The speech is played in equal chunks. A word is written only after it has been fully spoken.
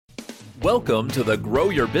Welcome to the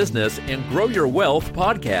Grow Your Business and Grow Your Wealth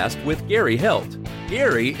podcast with Gary Helt.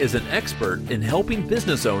 Gary is an expert in helping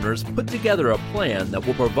business owners put together a plan that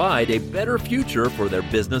will provide a better future for their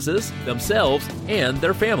businesses, themselves, and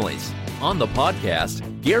their families. On the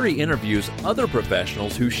podcast, Gary interviews other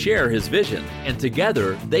professionals who share his vision, and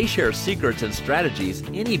together they share secrets and strategies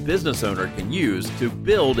any business owner can use to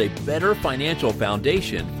build a better financial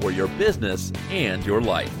foundation for your business and your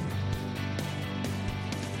life.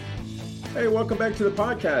 Hey, welcome back to the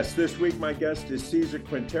podcast. This week, my guest is Cesar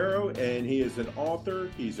Quintero, and he is an author,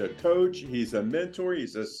 he's a coach, he's a mentor,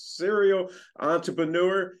 he's a serial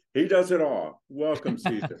entrepreneur. He does it all. Welcome,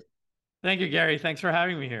 Cesar. Thank you, Gary. Thanks for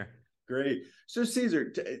having me here. Great. So,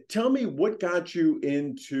 Cesar, tell me what got you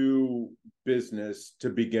into business to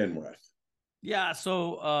begin with? Yeah,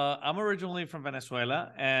 so I'm originally from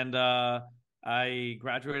Venezuela, and I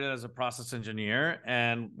graduated as a process engineer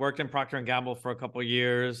and worked in Procter & Gamble for a couple of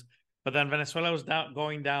years. But then Venezuela was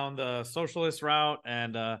going down the socialist route.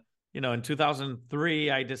 And, in 2003,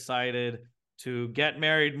 I decided to get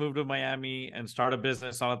married, move to Miami, and start a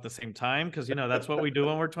business all at the same time. Because, that's what we do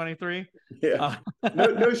when we're 23. Yeah.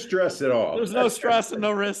 No stress at all. There's no stress and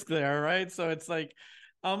no risk there, right? So it's like,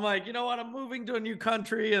 I'm like, you know what? I'm moving to a new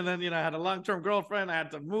country. And then, I had a long-term girlfriend. I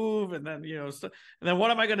had to move. And then, and then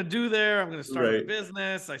what am I going to do there? I'm going to start a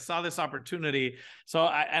business. I saw this opportunity. So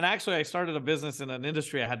I started a business in an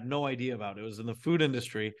industry I had no idea about. It was in the food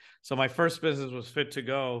industry. So my first business was Fit to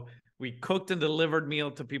Go. We cooked and delivered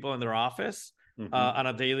meal to people in their office on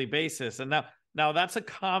a daily basis. And now that's a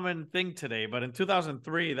common thing today. But in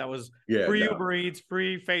 2003, that was pre-Uber Eats,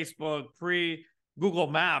 pre-Facebook, pre-Google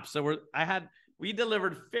Maps. We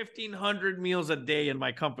delivered 1,500 meals a day in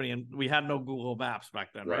my company, and we had no Google Maps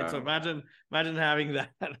back then, right? So imagine having that.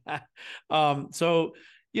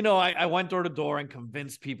 I went door to door and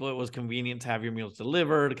convinced people it was convenient to have your meals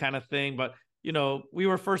delivered, kind of thing. But we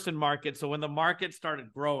were first in market, so when the market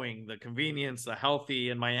started growing, the convenience, the healthy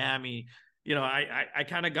in Miami, I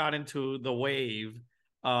kind of got into the wave,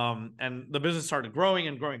 and the business started growing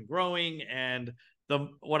and growing, and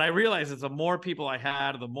what I realized is the more people I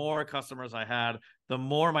had, the more customers I had, the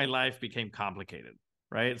more my life became complicated,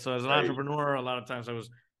 right? So as an entrepreneur, a lot of times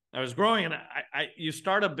I was growing, and you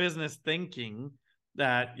start a business thinking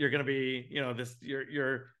that you're going to be,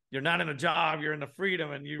 you're not in a job, you're in the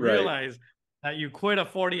freedom, and you realize that you quit a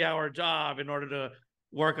 40-hour job in order to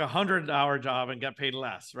work a 100-hour job and get paid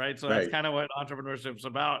less, right? So that's kind of what entrepreneurship's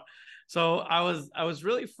about. So I was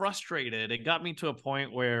really frustrated. It got me to a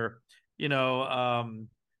point where, in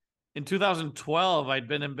 2012, I'd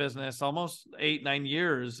been in business almost 8-9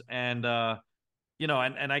 years, and I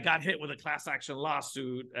got hit with a class action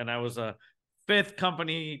lawsuit, and I was a fifth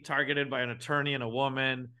company targeted by an attorney and a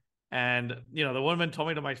woman. And, the woman told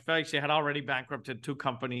me to my face, she had already bankrupted 2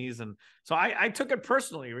 companies. And so I took it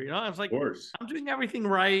personally, I was like, I'm doing everything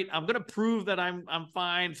right. I'm going to prove that I'm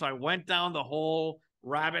fine. So I went down the whole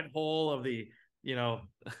rabbit hole of the,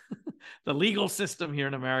 the legal system here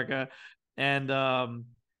in America. And,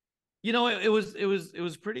 it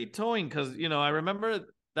was pretty towing because, I remember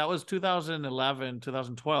that was 2011,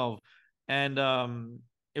 2012. And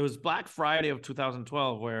it was Black Friday of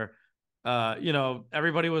 2012 where,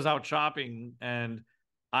 everybody was out shopping and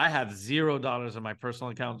I had $0 in my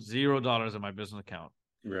personal account, $0 in my business account.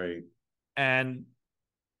 Right. And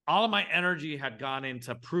all of my energy had gone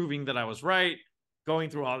into proving that I was right, going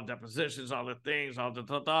through all the depositions, all the things, all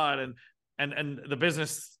the and the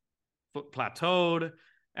business plateaued,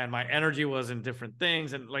 and my energy was in different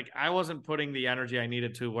things, and I wasn't putting the energy I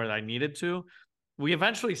needed to where I needed to. We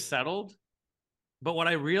eventually settled, but what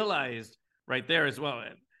I realized right there is,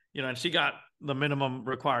 and she got the minimum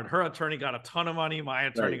required. Her attorney got a ton of money. My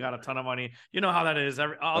attorney got a ton of money. You know how that is.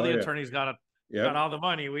 All the attorneys got all the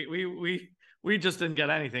money. We just didn't get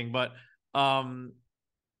anything. But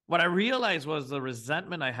what I realized was the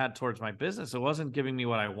resentment I had towards my business. It wasn't giving me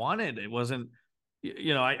what I wanted. It wasn't,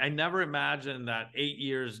 I never imagined that 8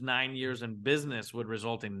 years, 9 years in business would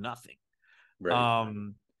result in nothing. Right.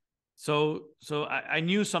 So I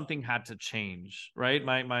knew something had to change, right?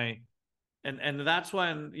 And that's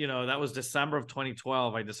when, that was December of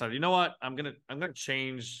 2012. I decided, you know what, I'm going to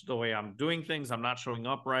change the way I'm doing things. I'm not showing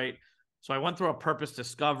up right. So I went through a purpose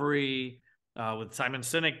discovery with Simon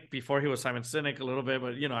Sinek before he was Simon Sinek a little bit,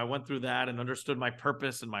 but, I went through that and understood my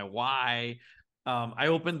purpose and my why. I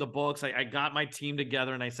opened the books. I got my team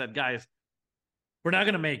together and I said, guys, we're not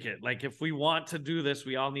going to make it. If we want to do this,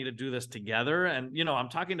 we all need to do this together. And, I'm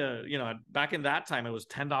talking to, back in that time, it was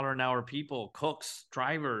 $10 an hour people, cooks,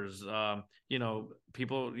 drivers,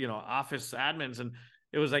 people, office admins. And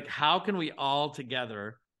it was like, how can we all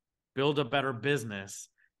together build a better business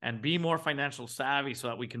and be more financial savvy so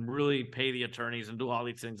that we can really pay the attorneys and do all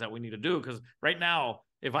these things that we need to do. Because right now,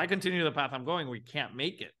 if I continue the path I'm going, we can't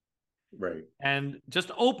make it. Right. And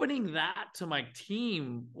just opening that to my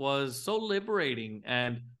team was so liberating,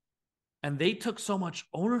 and they took so much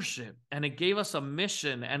ownership, and it gave us a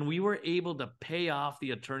mission, and we were able to pay off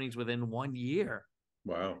the attorneys within 1 year.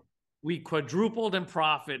 Wow. We quadrupled in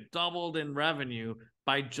profit, doubled in revenue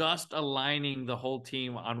by just aligning the whole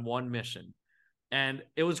team on one mission. And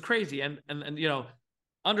it was crazy. And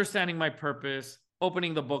understanding my purpose,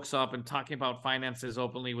 opening the books up and talking about finances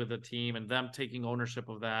openly with the team and them taking ownership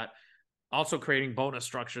of that, also creating bonus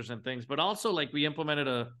structures and things. But also, like, we implemented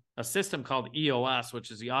a system called EOS, which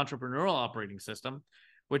is the Entrepreneurial Operating System,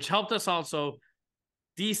 which helped us also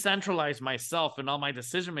decentralize myself and all my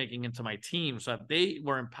decision-making into my team so that they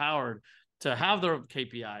were empowered to have their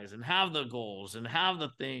KPIs and have the goals and have the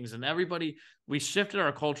things. And everybody, we shifted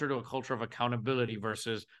our culture to a culture of accountability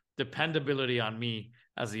versus dependability on me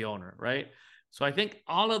as the owner, right? So I think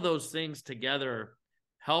all of those things together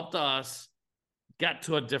helped us get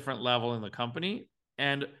to a different level in the company.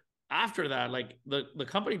 And after that, like, the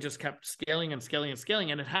company just kept scaling and scaling and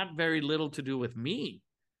scaling, and it had very little to do with me.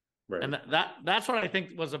 Right. And that's what I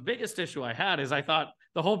think was the biggest issue I had, is I thought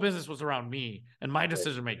the whole business was around me and my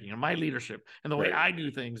decision making and my leadership and the way I do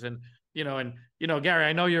things. And Gary,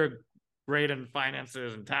 I know you're great in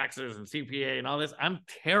finances and taxes and CPA and all this. I'm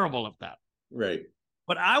terrible at that. Right.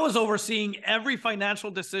 But I was overseeing every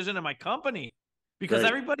financial decision in my company because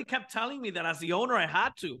everybody kept telling me that as the owner I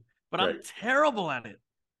had to, but I'm terrible at it.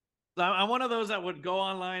 I'm one of those that would go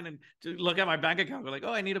online and look at my bank account, go like,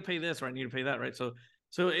 oh, I need to pay this or I need to pay that, right? So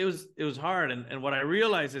it was hard. And what I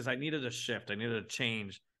realized is I needed a shift. I needed a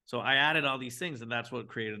change. So I added all these things, and that's what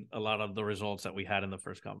created a lot of the results that we had in the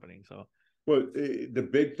first company. So, well, the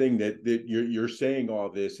big thing that you're saying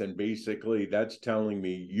all this, and basically that's telling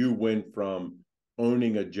me you went from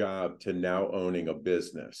owning a job to now owning a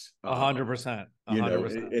business. 100%.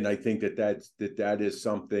 And I think that is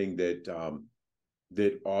something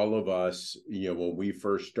that all of us, when we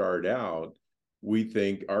first start out, we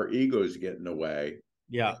think our egos get in the way.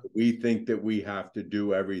 Yeah. We think that we have to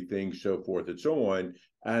do everything, so forth and so on,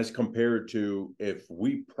 as compared to if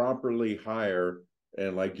we properly hire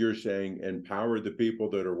and, like you're saying, empower the people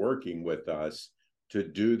that are working with us to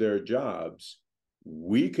do their jobs,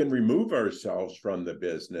 we can remove ourselves from the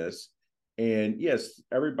business. And yes,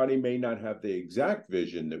 everybody may not have the exact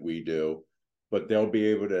vision that we do, but they'll be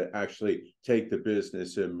able to actually take the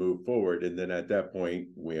business and move forward. And then at that point,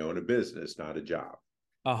 we own a business, not a job.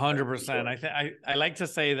 100%. I like to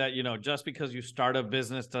say that, just because you start a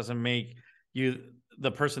business doesn't make you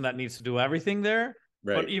the person that needs to do everything there.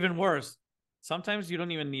 Right. But even worse, sometimes you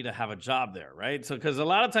don't even need to have a job there, right? So, because a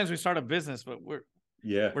lot of times we start a business, but we're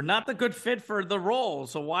not the good fit for the role.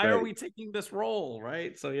 So why are we taking this role,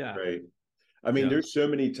 right? So yeah. Right. I mean, there's so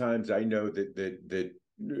many times I know that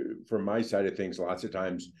from my side of things, lots of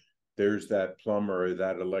times there's that plumber or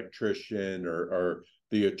that electrician or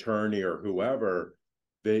the attorney or whoever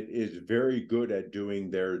that is very good at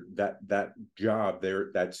doing that job,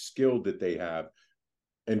 that skill that they have.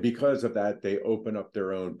 And because of that, they open up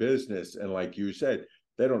their own business. And like you said,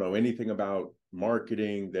 they don't know anything about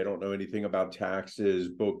marketing. They don't know anything about taxes,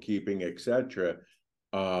 bookkeeping, etc.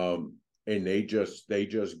 And they just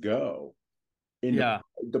go. And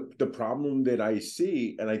the problem that I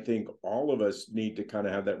see, and I think all of us need to kind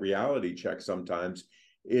of have that reality check sometimes,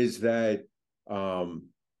 is that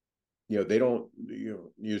they don't,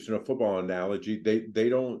 using a football analogy, they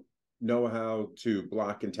don't know how to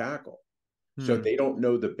block and tackle. So they don't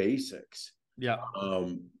know the basics. Yeah.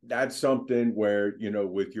 That's something where,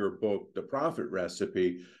 with your book, The Profit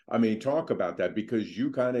Recipe, I mean, talk about that, because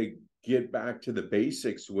you kind of get back to the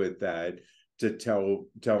basics with that to tell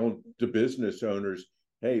the business owners,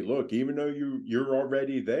 hey, look, even though you're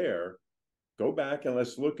already there, go back and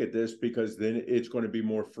let's look at this, because then it's going to be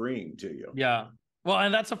more freeing to you. Yeah. Well,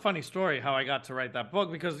 and that's a funny story how I got to write that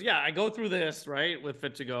book, because I go through this, right, with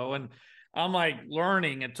Fit to Go, and I'm like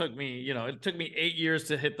learning. It took me 8 years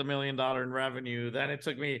to hit the $1 million in revenue. Then it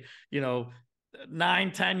took me,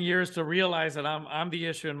 9-10 years to realize that I'm the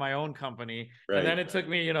issue in my own company. Right. And then it took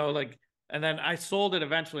me, and then I sold it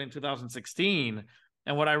eventually in 2016.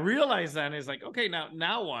 And what I realized then is like, okay,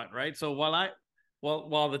 now what, right? So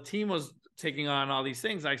while the team was taking on all these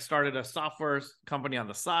things, I started a software company on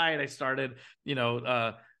the side. I started,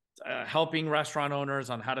 helping restaurant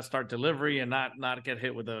owners on how to start delivery and not get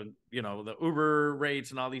hit with the Uber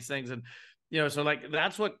rates and all these things. And, so like,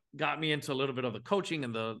 that's what got me into a little bit of the coaching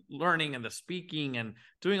and the learning and the speaking and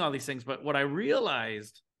doing all these things. But what I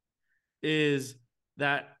realized is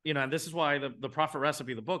that, and this is why the profit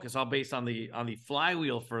recipe, the book, is all based on the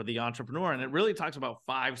flywheel for the entrepreneur. And it really talks about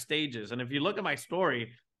 5 stages. And if you look at my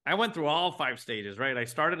story, I went through all 5 stages, right? I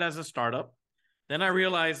started as a startup. Then I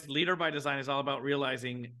realized Leader by Design is all about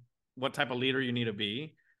realizing what type of leader you need to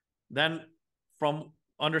be. Then from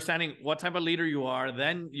understanding what type of leader you are,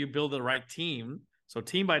 then you build the right team. So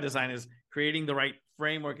Team by Design is creating the right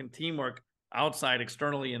framework and teamwork outside,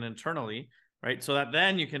 externally, and internally, right? So that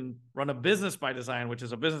then you can run a business by design, which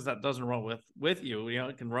is a business that doesn't run with you,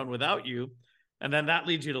 it can run without you. And then that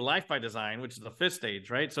leads you to life by design, which is the 5th stage,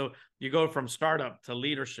 right? So you go from startup to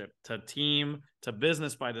leadership, to team, to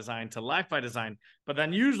business by design, to life by design. But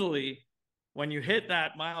then usually when you hit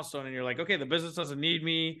that milestone and you're like, okay, the business doesn't need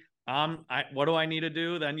me, what do I need to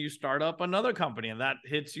do? Then you start up another company, and that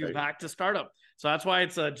hits you back to startup. So that's why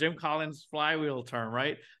it's a Jim Collins flywheel term,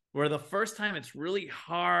 right? Where the first time it's really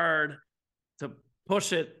hard to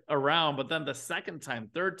push it around, but then the second time,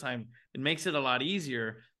 third time, it makes it a lot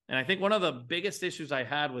easier. And I think one of the biggest issues I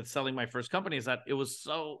had with selling my first company is that it was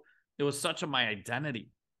such my identity,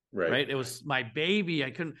 right? It was my baby.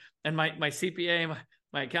 I couldn't, and my CPA,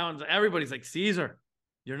 my accountants, everybody's like, Cesar,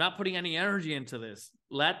 you're not putting any energy into this.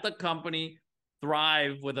 Let the company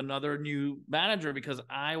thrive with another new manager, because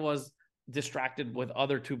I was distracted with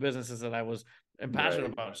other 2 businesses that I was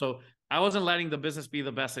passionate about. So I wasn't letting the business be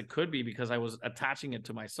the best it could be because I was attaching it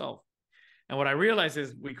to myself. And what I realized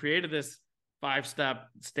is we created this 5-step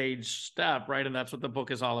step, right? And that's what the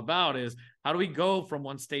book is all about, is how do we go from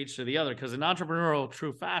one stage to the other? Because in entrepreneurial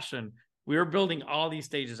true fashion, we are building all these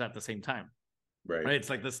stages at the same time, right? It's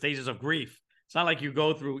like the stages of grief. It's not like you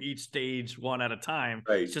go through each stage one at a time.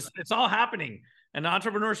 It's all happening. And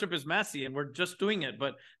entrepreneurship is messy, and we're just doing it.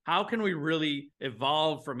 But how can we really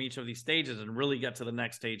evolve from each of these stages and really get to the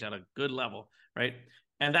next stage at a good level, right?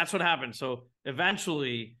 And that's what happened. So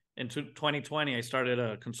eventually in 2020, I started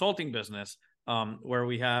a consulting business where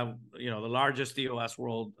we have, the largest EOS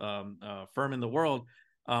world firm in the world,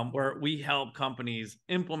 where we help companies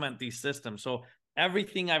implement these systems. So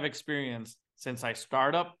everything I've experienced since I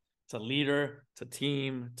start up, to leader, to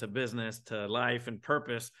team, to business, to life and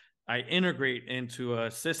purpose, I integrate into a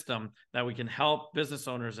system that we can help business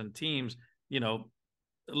owners and teams,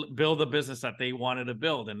 build a business that they wanted to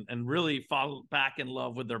build, and really fall back in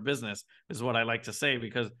love with their business, is what I like to say,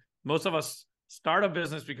 because most of us start a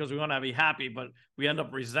business because we want to be happy, but we end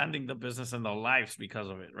up resenting the business and the lives because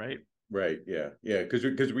of it, right? Right. Yeah.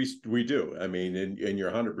 Because we do. I mean, and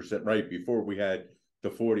you're 100% right. Before we had the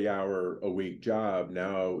 40-hour-a-week job.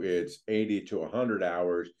 Now it's 80 to 100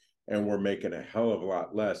 hours, and we're making a hell of a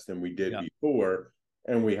lot less than we did before,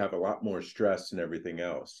 and we have a lot more stress and everything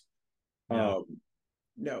else. Now,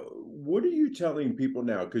 what are you telling people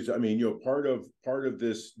now? Because I mean, part of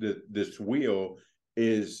this wheel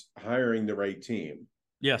is hiring the right team.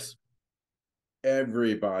 Yes.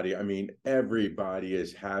 Everybody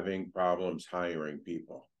is having problems hiring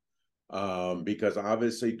people. Because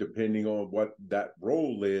obviously, depending on what that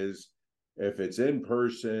role is, if it's in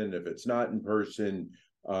person, if it's not in person,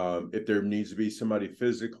 if there needs to be somebody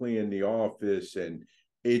physically in the office, and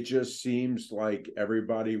it just seems like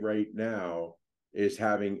everybody right now is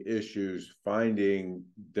having issues finding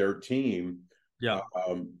their team.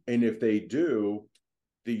 And if they do,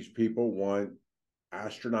 these people want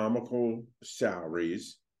astronomical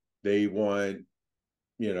salaries. They want,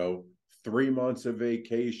 3 months of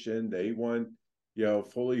vacation. They want,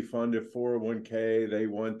 fully funded 401k. They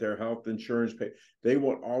want their health insurance paid. They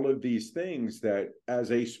want all of these things that,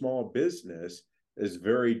 as a small business, is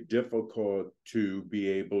very difficult to be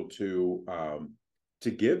able to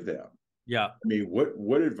give them. Yeah. I mean,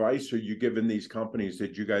 what advice are you giving these companies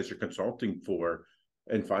that you guys are consulting for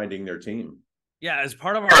and finding their team? Yeah, as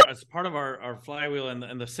part of our flywheel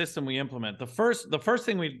and the system we implement, the first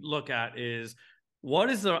thing we look at is,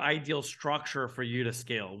 what is the ideal structure for you to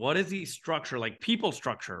scale? What is the structure, like people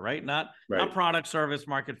structure, right? Not product, service,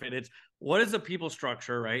 market fit. It's what is the people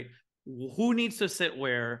structure, right? Who needs to sit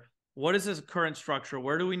where? What is this current structure?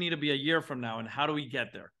 Where do we need to be a year from now? And how do we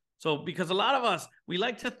get there? So, because a lot of us, we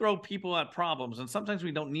like to throw people at problems, and sometimes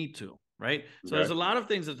we don't need to, right? So there's a lot of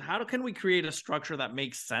things that, how can we create a structure that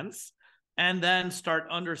makes sense? And then start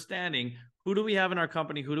understanding, who do we have in our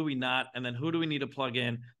company? Who do we not? And then who do we need to plug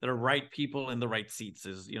in that are right people in the right seats,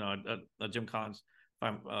 is, a Jim Collins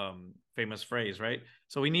famous phrase, right?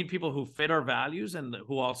 So we need people who fit our values and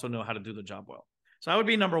who also know how to do the job well. So that would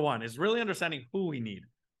be number one, is really understanding who we need.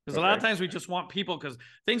 Because a lot of times we just want people because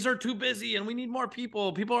things are too busy and we need more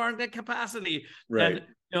people. People aren't at capacity. Right. And,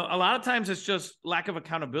 a lot of times it's just lack of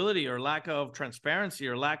accountability or lack of transparency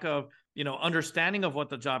or lack of, understanding of what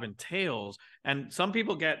the job entails. And some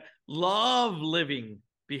people get love living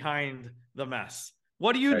behind the mess.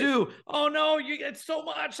 What do you do? Oh no, it's so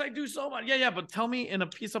much. I do so much. Yeah. But tell me in a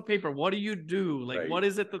piece of paper, what do you do? Like, what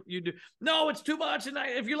is it that you do? No, it's too much. And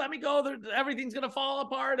if you let me go, everything's going to fall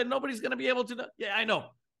apart and nobody's going to be able to. Yeah, I know.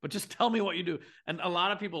 But just tell me what you do. And a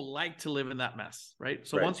lot of people like to live in that mess, right?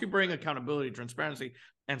 So once you bring accountability, transparency,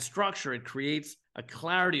 and structure, it creates a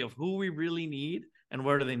clarity of who we really need and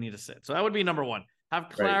where do they need to sit. So that would be number one. Have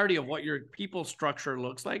clarity of what your people structure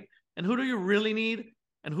looks like and who do you really need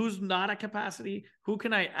and who's not at capacity. Who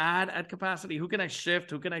can I add at capacity? Who can I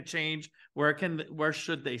shift? Who can I change? Where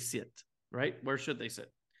should they sit, right? Where should they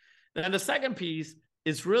sit? Then the second piece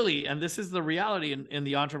is really, and this is the reality in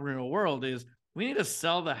the entrepreneurial world, is we need to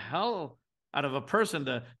sell the hell out of a person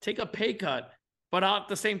to take a pay cut, but at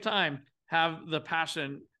the same time, have the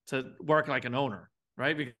passion to work like an owner,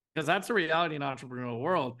 right? Because that's the reality in the entrepreneurial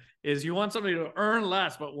world is you want somebody to earn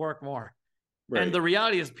less, but work more. Right. And the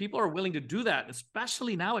reality is people are willing to do that,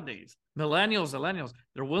 especially nowadays. Millennials,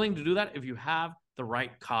 they're willing to do that if you have the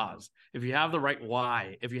right cause, if you have the right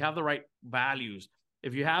why, if you have the right values,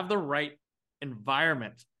 if you have the right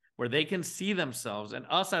environment where they can see themselves. And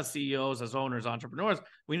us as CEOs, as owners, entrepreneurs,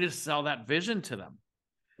 we need to sell that vision to them.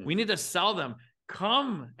 Mm-hmm. We need to sell them,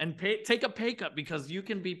 come and take a pay cut because you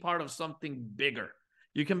can be part of something bigger.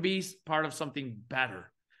 You can be part of something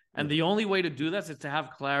better. And the only way to do this is to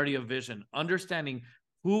have clarity of vision, understanding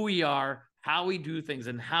who we are, how we do things,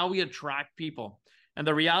 and how we attract people. And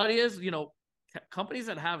the reality is, companies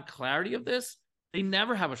that have clarity of this, they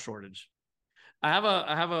never have a shortage. I have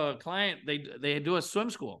a client, they do a swim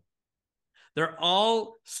school. They're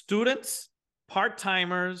all students,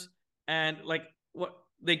 part-timers, and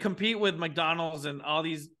they compete with McDonald's and all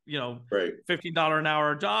these, $15 an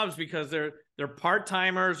hour jobs because they're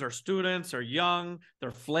part-timers or students or young,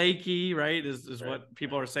 they're flaky, right? Is what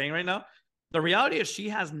people are saying right now. The reality is she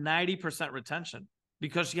has 90% retention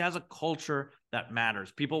because she has a culture that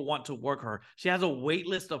matters. People want to work her. She has a wait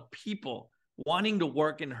list of people wanting to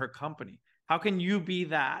work in her company. How can you be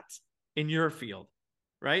that in your field,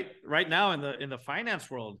 right? Right now in the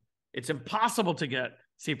finance world, it's impossible to get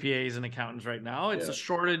CPAs and accountants right now. It's a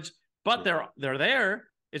shortage, but they're there.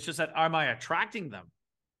 It's just that, am I attracting them?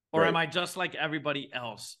 Or am I just like everybody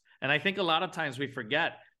else? And I think a lot of times we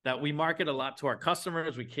forget that we market a lot to our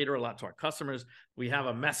customers. We cater a lot to our customers. We have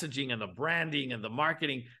a messaging and the branding and the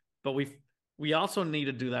marketing, but we also need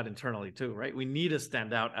to do that internally too, right? We need to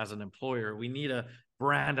stand out as an employer. We need a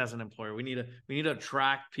brand as an employer. We need to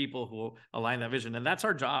attract people who align that vision. And that's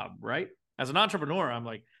our job, right? As an entrepreneur, I'm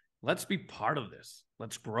like, let's be part of this.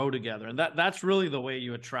 Let's grow together. And that's really the way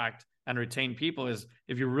you attract and retain people, is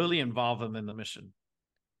if you really involve them in the mission.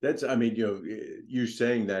 You're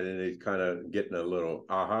saying that and it's kind of getting a little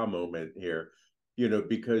aha moment here,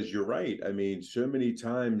 because you're right. I mean, so many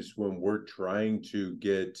times when we're trying to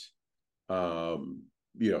get, I'm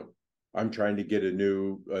trying to get a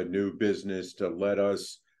new business to let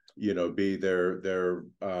us, be their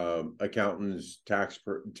accountants, tax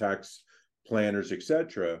planners,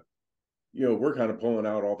 etc. We're kind of pulling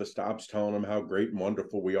out all the stops, telling them how great and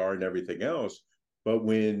wonderful we are and everything else. But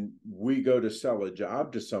when we go to sell a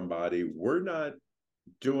job to somebody, we're not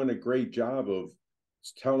doing a great job of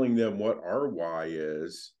telling them what our why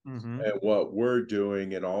is and what we're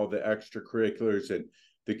doing and all the extracurriculars and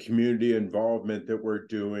the community involvement that we're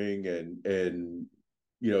doing and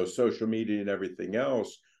social media and everything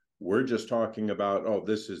else. We're just talking about, oh,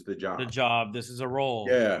 this is the job. The job. This is a role.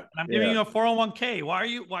 Yeah. And I'm giving you a 401k. Why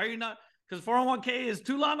are you not? Because 401k is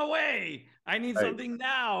too long away. I need something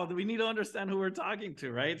now. We need to understand who we're talking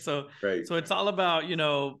to, right? So it's all about,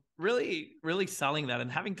 really, really selling that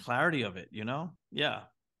and having clarity of it, Yeah.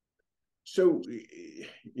 So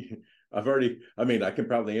I can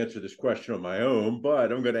probably answer this question on my own,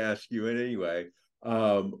 but I'm going to ask you anyway.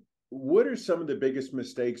 What are some of the biggest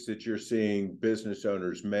mistakes that you're seeing business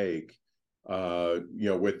owners make,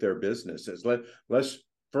 with their businesses? Let's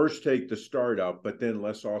first take the startup, but then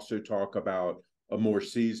let's also talk about a more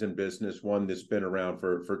seasoned business, one that's been around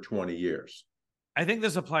for 20 years. I think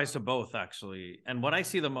this applies to both, actually. And what I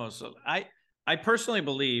see the most, I personally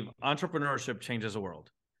believe entrepreneurship changes the world.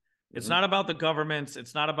 It's not about the governments.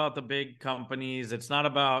 It's not about the big companies. It's not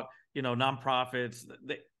about, nonprofits.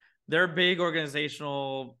 They're big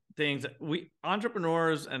organizational things.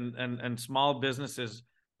 Entrepreneurs and small businesses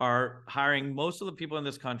are hiring most of the people in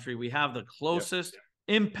this country. We have the closest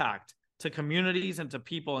impact to communities and to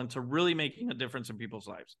people and to really making a difference in people's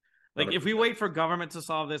lives. Like 100%. If we wait for government to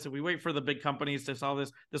solve this, if we wait for the big companies to solve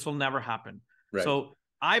this, this will never happen. Right. So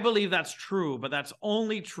I believe that's true, but that's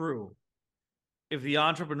only true if the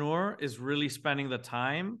entrepreneur is really spending the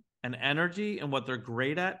time and energy and what they're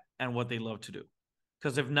great at and what they love to do.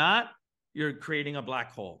 Because if not, you're creating a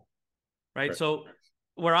black hole, right? So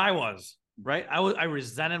where I was, right, I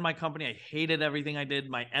resented my company. I hated everything I did.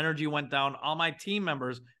 My energy went down. All my team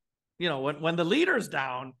members, when the leader's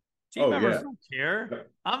down, team members don't care.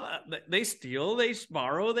 They steal, they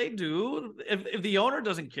borrow, they do. If the owner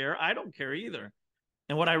doesn't care, I don't care either.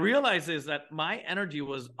 And what I realized is that my energy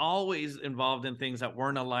was always involved in things that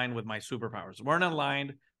weren't aligned with my superpowers, weren't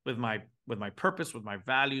aligned with my purpose, with my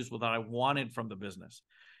values, with what I wanted from the business.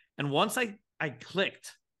 And once I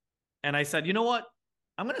clicked and I said, you know what?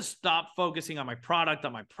 I'm going to stop focusing on my product,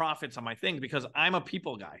 on my profits, on my things, because I'm a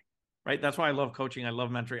people guy, right? That's why I love coaching. I love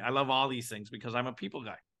mentoring. I love all these things because I'm a people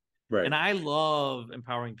guy. Right. And I love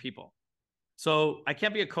empowering people. So I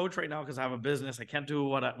can't be a coach right now because I have a business. I can't do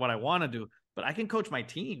what I want to do, but I can coach my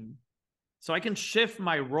team. So I can shift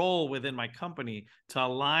my role within my company to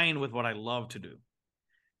align with what I love to do.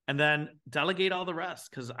 And then delegate all the rest,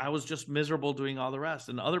 because I was just miserable doing all the rest.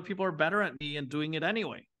 And other people are better at me and doing it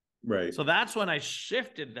anyway. Right. So that's when I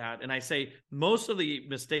shifted that. And I say most of the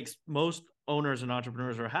mistakes most owners and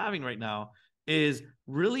entrepreneurs are having right now is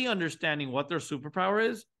really understanding what their superpower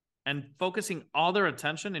is and focusing all their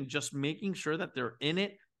attention and just making sure that they're in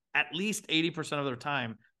it at least 80% of their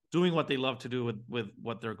time, doing what they love to do with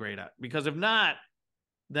what they're great at. Because if not,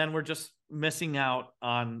 then we're just missing out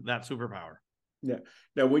on that superpower. Yeah.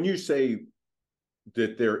 Now, when you say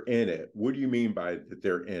that they're in it, what do you mean by that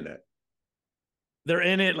they're in it? They're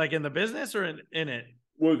in it like in the business or in it?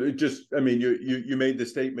 Well, you made the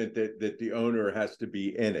statement that the owner has to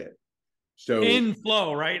be in it. So in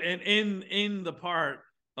flow, right? And in the part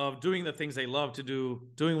of doing the things they love to do,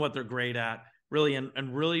 doing what they're great at, really, and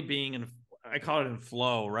really being in, I call it in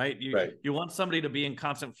flow, right? You want somebody to be in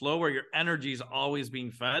constant flow where your energy is always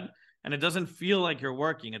being fed and it doesn't feel like you're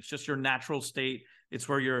working. It's just your natural state. It's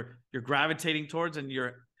where you're gravitating towards and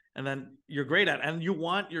then you're great at. And you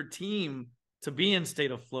want your team to be in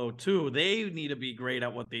state of flow too. They need to be great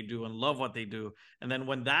at what they do and love what they do. And then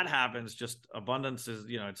when that happens, just abundance is,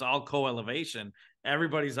 it's all co-elevation.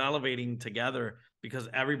 Everybody's elevating together because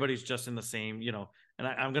everybody's just in the same, and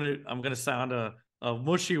I'm going to sound a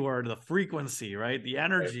mushy word, the frequency, right? The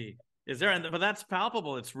energy is there. But that's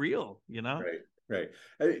palpable. It's real, Right.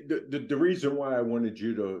 The reason why I wanted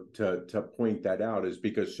you to point that out is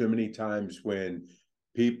because so many times when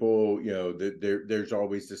people, there's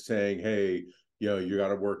always the saying, hey, you got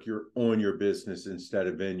to work on your business instead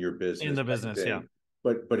of in your business. In the business, yeah.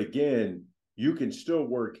 But again, you can still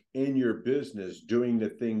work in your business doing the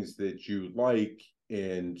things that you like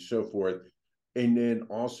and so forth. And then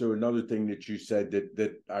also another thing that you said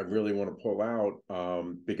that I really want to pull out,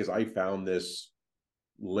 because I found this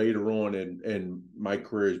later on in my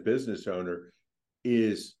career as business owner,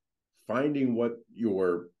 is finding what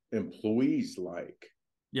your employees like.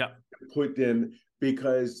 Yeah. Put them,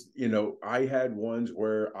 because, I had ones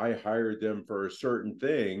where I hired them for a certain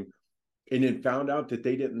thing and then found out that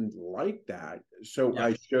they didn't like that. So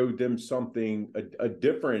I showed them something, a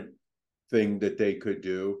different thing that they could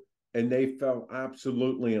do. And they fell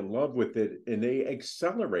absolutely in love with it. And they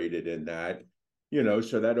accelerated in that,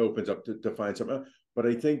 so that opens up to find something. But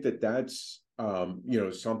I think that's,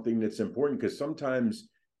 something that's important, because sometimes,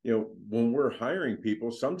 when we're hiring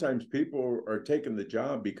people, sometimes people are taking the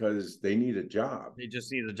job because they need a job. They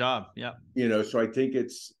just need a job. Yeah. So I think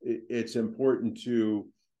it's important to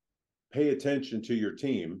pay attention to your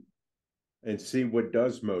team and see what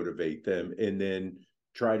does motivate them, and then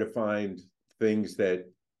try to find things that,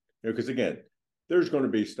 because again, there's going to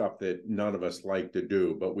be stuff that none of us like to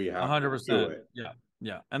do, but we have 100%. To do it. Yeah.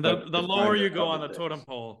 Yeah. And the lower you go on the totem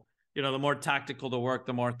pole, the more tactical the work,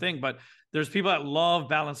 the more thing. But there's people that love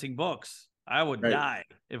balancing books. I would die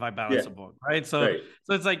if I balance a book, right? So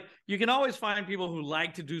it's like you can always find people who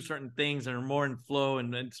like to do certain things and are more in flow,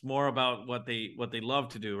 and it's more about what they love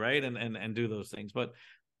to do, right? And do those things. But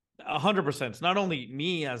 100%, it's not only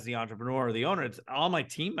me as the entrepreneur or the owner, it's all my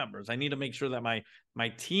team members. I need to make sure that my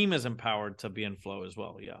team is empowered to be in flow as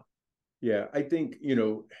well. Yeah. Yeah, I think,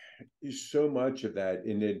 so much of that,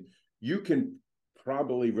 and then you can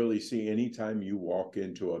probably really see anytime you walk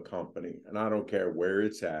into a company, and I don't care where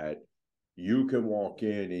it's at, you can walk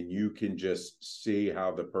in and you can just see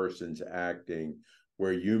how the person's acting,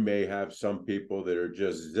 where you may have some people that are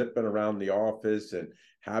just zipping around the office and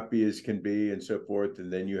happy as can be and so forth.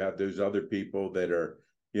 And then you have those other people that are,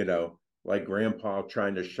 like grandpa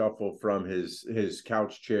trying to shuffle from his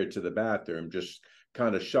couch chair to the bathroom, just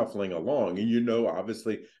kind of shuffling along. And,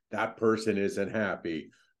 obviously that person isn't happy,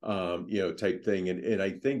 type thing. And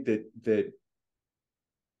I think that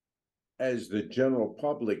as the general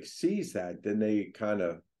public sees that, then they kind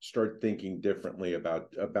of start thinking differently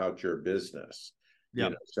about your business. Yeah.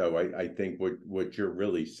 So I think what you're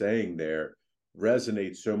really saying there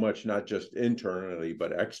resonates so much, not just internally,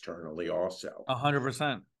 but externally also.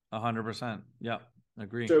 100%. 100%. Yeah.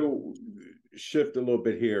 Agree. So shift a little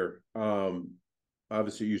bit here.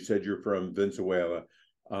 Obviously you said you're from Venezuela,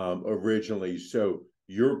 originally. So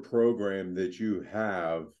your program that you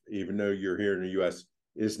have, even though you're here in the US,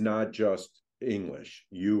 is not just English.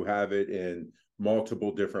 You have it in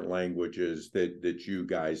multiple different languages that you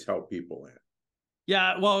guys help people in.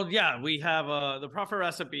 Yeah, well, yeah, we have the Profit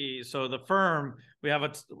Recipe. So the firm, we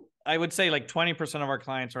have I would say like 20% of our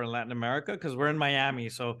clients are in Latin America because we're in Miami.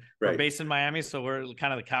 So we're Right. based in Miami. So we're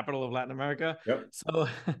kind of the capital of Latin America. Yep. So,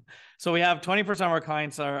 so we have 20% of our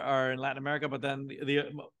clients are in Latin America, but then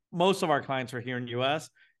most of our clients are here in US,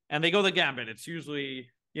 and they go the gambit. It's usually,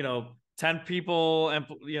 10 people, and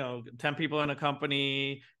 10 people in a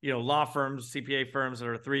company, law firms, CPA firms that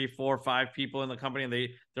are 3, 4, 5 people in the company, and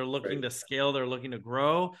they're looking to scale, they're looking to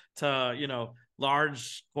grow, to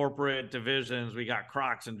large corporate divisions. We got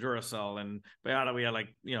Crocs and Duracell and Bayada. We had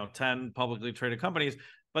like 10 publicly traded companies.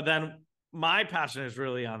 But then my passion is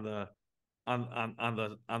really on the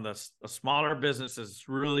smaller businesses,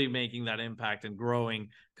 really making that impact and growing,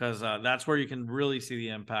 because that's where you can really see the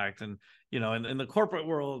impact. And in the corporate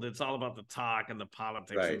world, it's all about the talk and the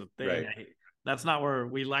politics and the thing. Right. That's not where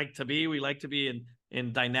we like to be. We like to be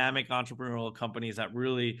in dynamic entrepreneurial companies that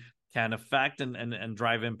really can affect and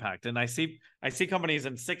drive impact. And I see companies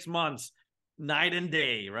in 6 months, night and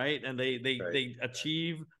day, right? And they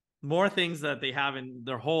achieve more things that they have in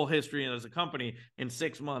their whole history as a company in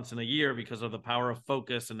 6 months, in a year, because of the power of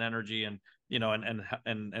focus and energy and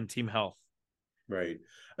and team health. Right.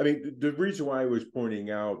 I mean, the reason why I was pointing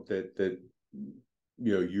out that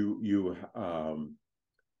you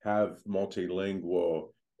have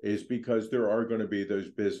multilingual is because there are going to be those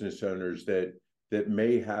business owners that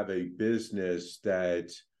may have a business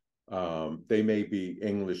that they may be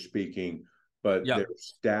English speaking, but their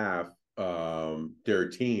staff, their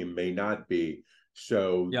team may not be.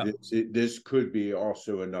 So this could be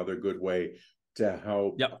also another good way to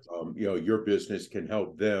help. Your business can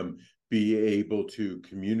help them be able to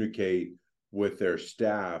communicate with their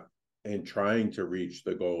staff and trying to reach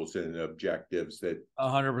the goals and objectives that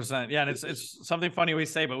 100%. Yeah. And it's something funny we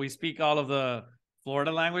say, but we speak all of the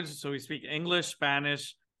Florida languages. So we speak English,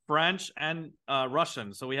 Spanish, French, and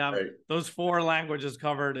Russian. So we have those 4 languages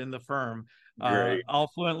covered in the firm,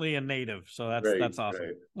 all fluently and native. So that's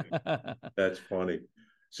awesome. That's funny.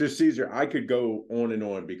 So Cesar, I could go on and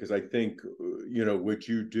on because I think what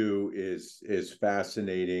you do is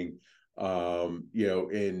fascinating.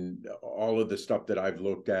 In all of the stuff that I've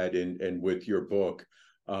looked at and with your book,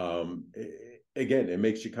 again, it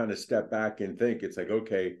makes you kind of step back and think. It's like,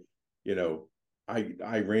 okay,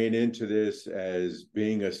 I ran into this as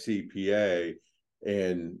being a CPA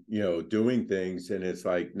and doing things, and it's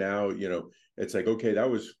like now it's like, okay, that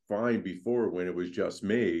was fine before when it was just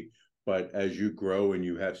me, but as you grow and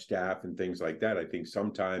you have staff and things like that, I think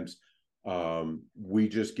sometimes we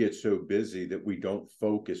just get so busy that we don't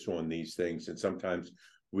focus on these things, and sometimes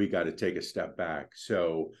we got to take a step back.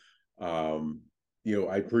 So I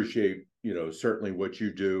appreciate certainly what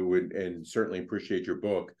you do, and certainly appreciate your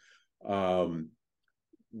book.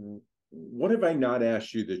 What have I not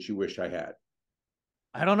asked you that you wish I had?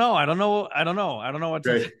 I don't know what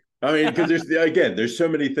to say. I mean, because there's so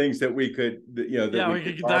many things that we could we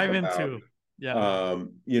could dive about. Into.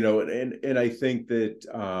 And I think that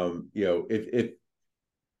if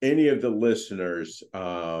any of the listeners,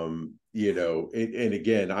 and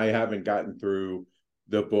again, I haven't gotten through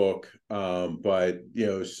the book, but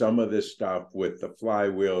some of this stuff with the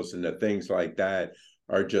flywheels and the things like that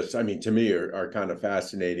are just, I mean, to me are kind of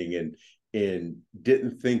fascinating, and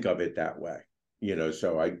didn't think of it that way.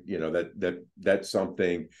 So I, that's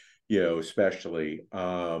something, especially.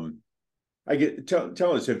 Tell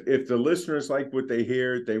us if the listeners like what they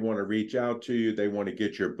hear, they want to reach out to you, they want to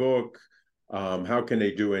get your book. How can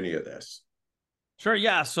they do any of this? Sure.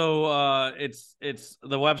 Yeah. So it's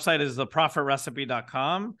the website is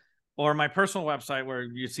theprofitrecipe.com, or my personal website where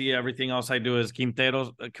you see everything else I do is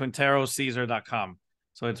QuinteroCesar.com.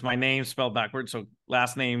 So it's my name spelled backwards. So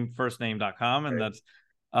last name, first name.com. And that's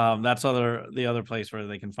the other place where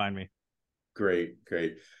they can find me. Great.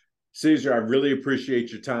 Cesar, I really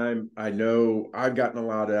appreciate your time. I know I've gotten a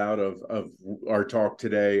lot out of our talk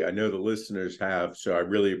today. I know the listeners have, so I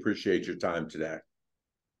really appreciate your time today.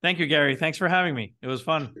 Thank you, Gary. Thanks for having me. It was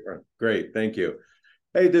fun. Sure. Great. Thank you.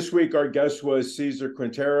 Hey, this week our guest was Cesar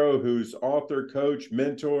Quintero, who's author, coach,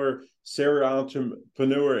 mentor, serial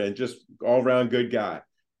entrepreneur, and just all-around good guy.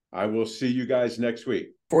 I will see you guys next week.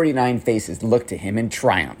 49 faces looked to him in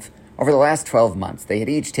triumph. Over the last 12 months, they had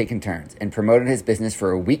each taken turns and promoted his business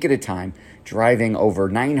for a week at a time, driving over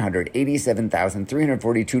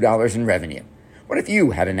 $987,342 in revenue. What if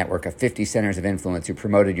you had a network of 50 centers of influence who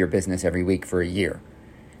promoted your business every week for a year?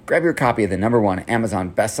 Grab your copy of the #1 Amazon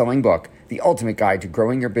best-selling book, The Ultimate Guide to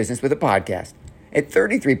Growing Your Business with a Podcast, at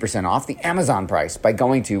 33% off the Amazon price by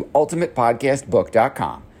going to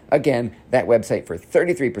ultimatepodcastbook.com. Again, that website for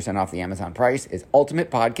 33% off the Amazon price is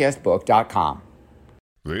ultimatepodcastbook.com.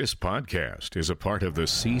 This podcast is a part of the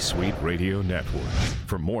C-Suite Radio Network.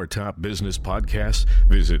 For more top business podcasts,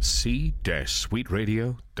 visit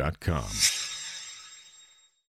c-suiteradio.com.